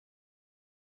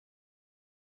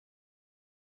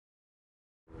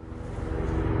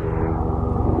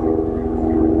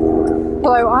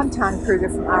Hello, I'm Tarn Kruger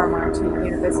from RMIT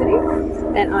University.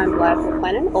 And I'm Blythe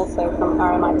McLennan, also from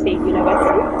RMIT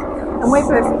University. And we're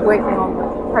both working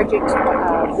on Project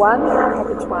 1,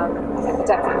 Package 1,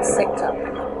 Adapting the Sector,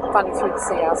 funded through the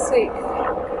CRC.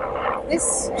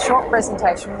 This short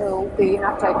presentation will be an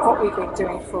update of what we've been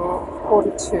doing for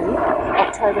Quarter 2,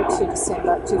 October to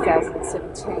December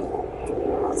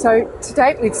 2017. So to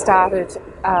date we've started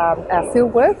our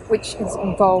fieldwork, which has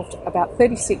involved about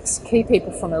 36 key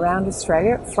people from around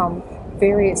Australia, from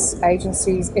various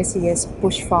agencies, SES,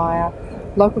 Bushfire,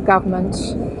 local government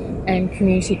and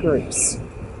community groups.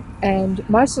 And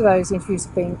most of those interviews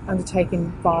have been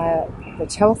undertaken via the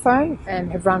telephone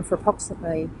and have run for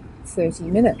approximately 30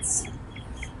 minutes.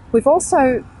 We've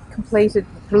also completed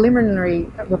a preliminary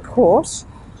report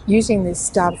using this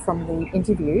data from the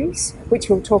interviews, which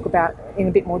we'll talk about in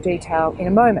a bit more detail in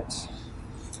a moment.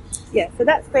 Yeah, so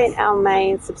that's been our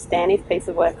main substantive piece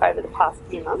of work over the past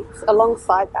few months.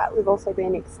 Alongside that, we've also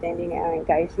been extending our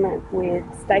engagement with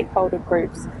stakeholder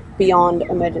groups beyond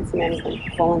emergency management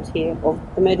volunteer or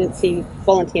emergency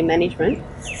volunteer management.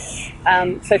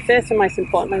 So first and most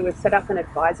importantly, we've set up an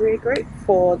advisory group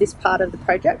for this part of the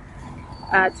project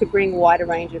to bring a wider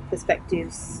range of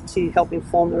perspectives to help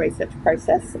inform the research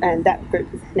process, and that group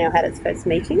has now had its first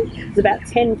meeting. There's about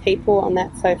 10 people on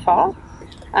that so far,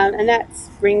 and that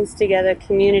brings together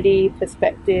community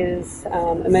perspectives,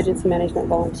 emergency management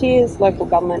volunteers, local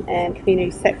government and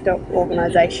community sector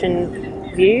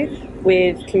organisation view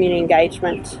with community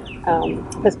engagement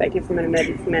perspective from an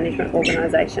emergency management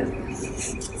organisation.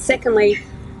 Secondly,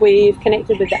 we've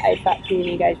connected with the AFAC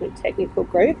Community Engagement Technical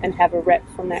Group and have a rep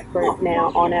from that group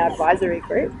now on our advisory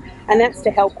group, and that's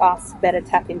to help us better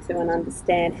tap into and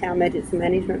understand how emergency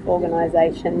management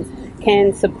organisations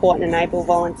can support and enable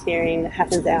volunteering that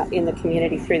happens out in the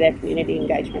community through their community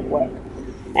engagement work.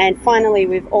 And finally,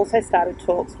 we've also started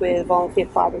talks with Volunteer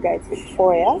Fire Brigades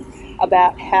Victoria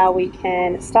about how we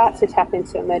can start to tap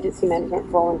into emergency management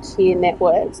volunteer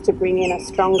networks to bring in a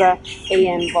stronger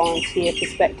EM volunteer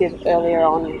perspective earlier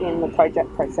on in the project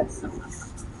process.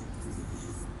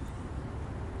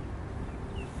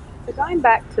 So going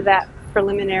back to that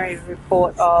preliminary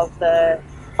report of the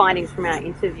findings from our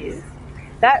interviews,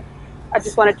 that I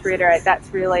just wanted to reiterate, that's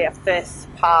really a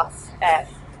first pass at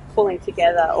pulling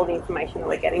together all the information that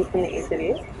we're getting from the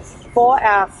interviews. For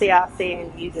our CRC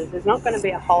end users, there's not going to be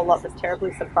a whole lot that's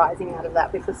terribly surprising out of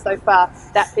that, because so far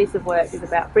that piece of work is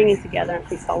about bringing together and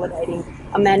consolidating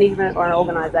a management or an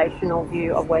organisational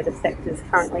view of where the sector's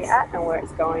currently at and where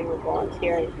it's going with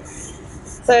volunteering.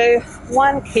 So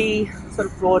one key sort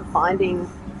of broad finding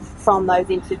from those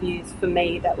interviews for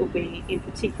me that will be in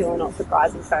particular not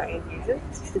surprising for our end users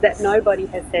is that nobody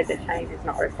has said that change is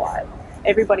not required.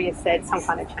 Everybody has said some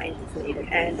kind of change is needed,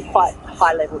 and quite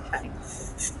high level change.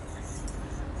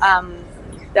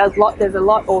 There's a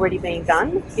lot already being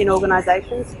done in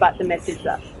organisations, but the message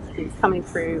that is coming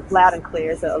through loud and clear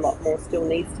is that a lot more still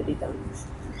needs to be done.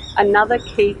 Another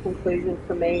key conclusion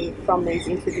for me from these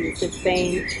interviews has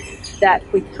been that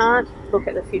we can't look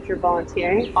at the future of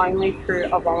volunteering only through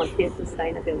a volunteer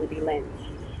sustainability lens.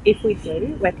 If we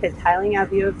do, we're curtailing our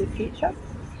view of the future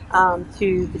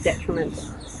to the detriment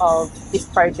of this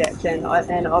project and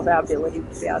of our ability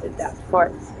to be able to adapt for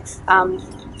it.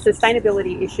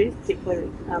 Sustainability issues, particularly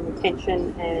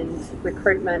retention and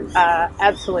recruitment, are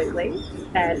absolutely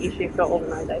an issue for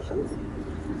organisations.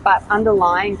 But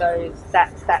underlying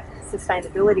that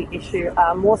sustainability issue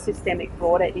are more systemic,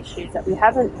 broader issues that we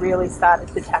haven't really started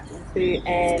to tap into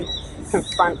and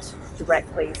confront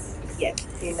directly yet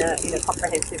in a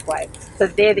comprehensive way. So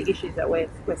they're the issues that we're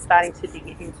starting to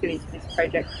dig into this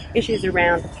project. Issues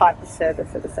around the type of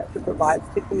service that the sector provides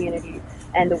to communities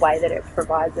and the way that it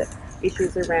provides it.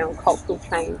 Issues around cultural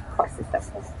change across the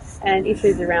sector, and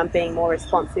issues around being more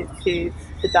responsive to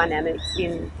the dynamics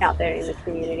out there in the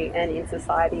community and in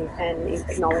society and in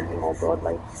technology more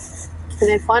broadly. And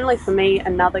then finally for me,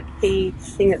 another key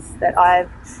thing that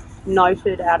I've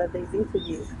noted out of these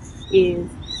interviews is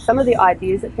some of the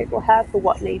ideas that people have for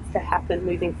what needs to happen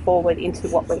moving forward into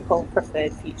what we call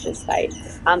preferred future state.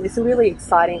 There's some really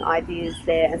exciting ideas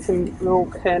there and some real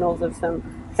kernels of some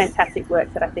fantastic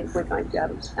work that I think we're going to be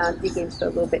able to dig into a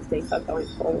little bit deeper going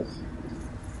forward.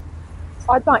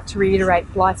 I'd like to reiterate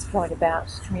Blythe's point about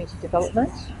community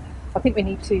development. I think we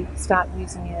need to start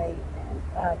using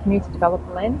a community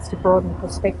development lens to broaden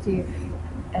perspective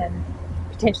and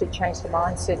potentially change the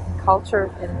mindset and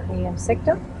culture in the EM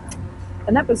sector.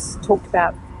 And that was talked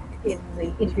about in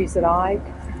the interviews that I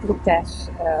looked at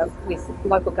with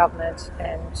local government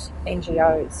and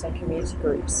NGOs and community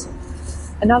groups.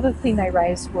 Another thing they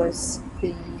raised was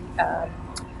the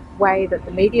way that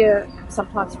the media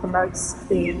sometimes promotes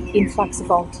the influx of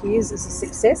volunteers as a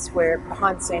success, where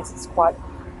behind the scenes it's quite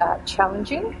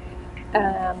challenging.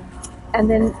 And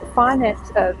then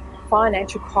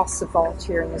financial costs of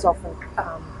volunteering is often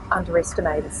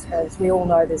underestimated. As we all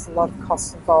know, there's a lot of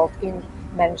costs involved in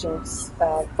managing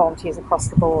volunteers across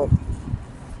the board.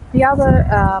 The other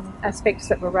aspects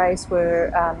that were raised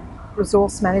were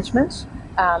resource management,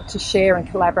 to share and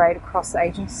collaborate across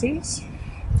agencies.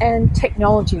 And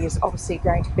technology is obviously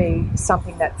going to be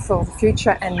something that for the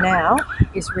future and now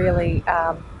is really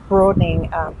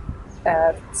broadening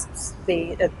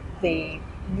the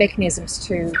mechanisms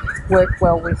to work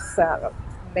well with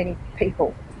many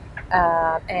people.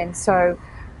 And so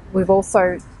we've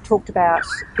also talked about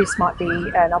this might be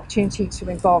an opportunity to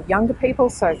involve younger people,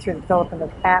 so through the development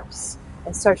of apps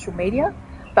and social media,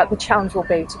 but the challenge will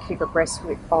be to keep abreast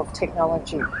of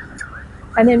technology.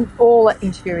 And then all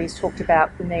interviewees talked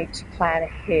about the need to plan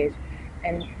ahead,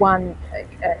 and one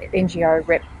NGO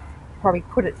rep probably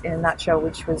put it in a nutshell,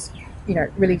 which was,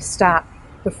 really start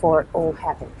before it all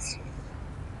happens.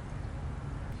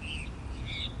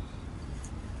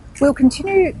 We'll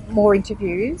continue more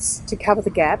interviews to cover the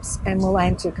gaps, and we'll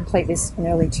aim to complete this in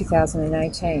early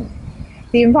 2018.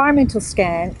 The environmental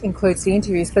scan includes the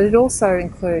interviews, but it also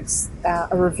includes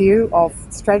a review of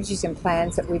strategies and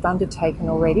plans that we've undertaken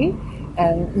already,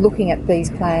 and looking at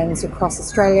these plans across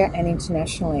Australia and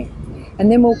internationally. And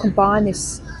then we'll combine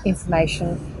this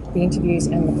information, the interviews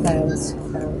and the plans,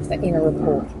 in a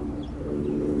report.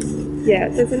 Yeah,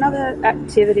 there's another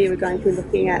activity we're going to be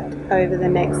looking at over the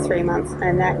next 3 months,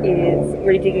 and that is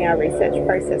rejigging our research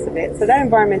process a bit. So that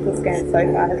environmental scan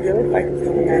so far has really focused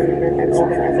on the management and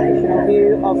organisational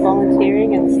view of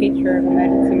volunteering and the future of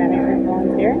emergency management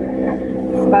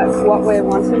volunteering. But what we're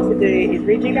wanting to do is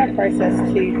rejig our process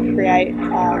to create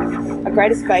a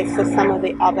greater space for some of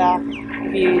the other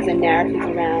views and narratives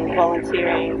around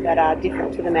volunteering that are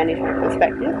different to the management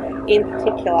perspective, in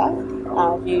particular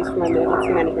views from emergency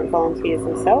management volunteers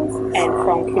themselves and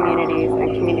from communities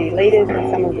and community leaders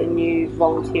and some of the new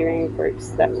volunteering groups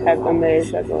that have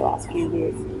emerged over the last few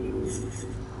years.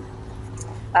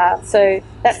 So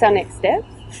that's our next step.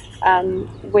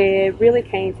 We're really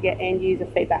keen to get end user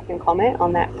feedback and comment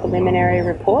on that preliminary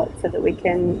report so that we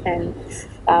can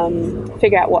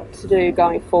figure out what to do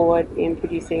going forward in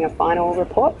producing a final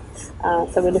report.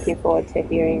 So we're looking forward to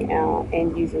hearing our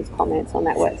end users' comments on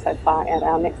that work so far at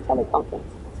our next teleconference.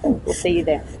 So we'll see you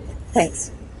there.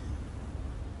 Thanks.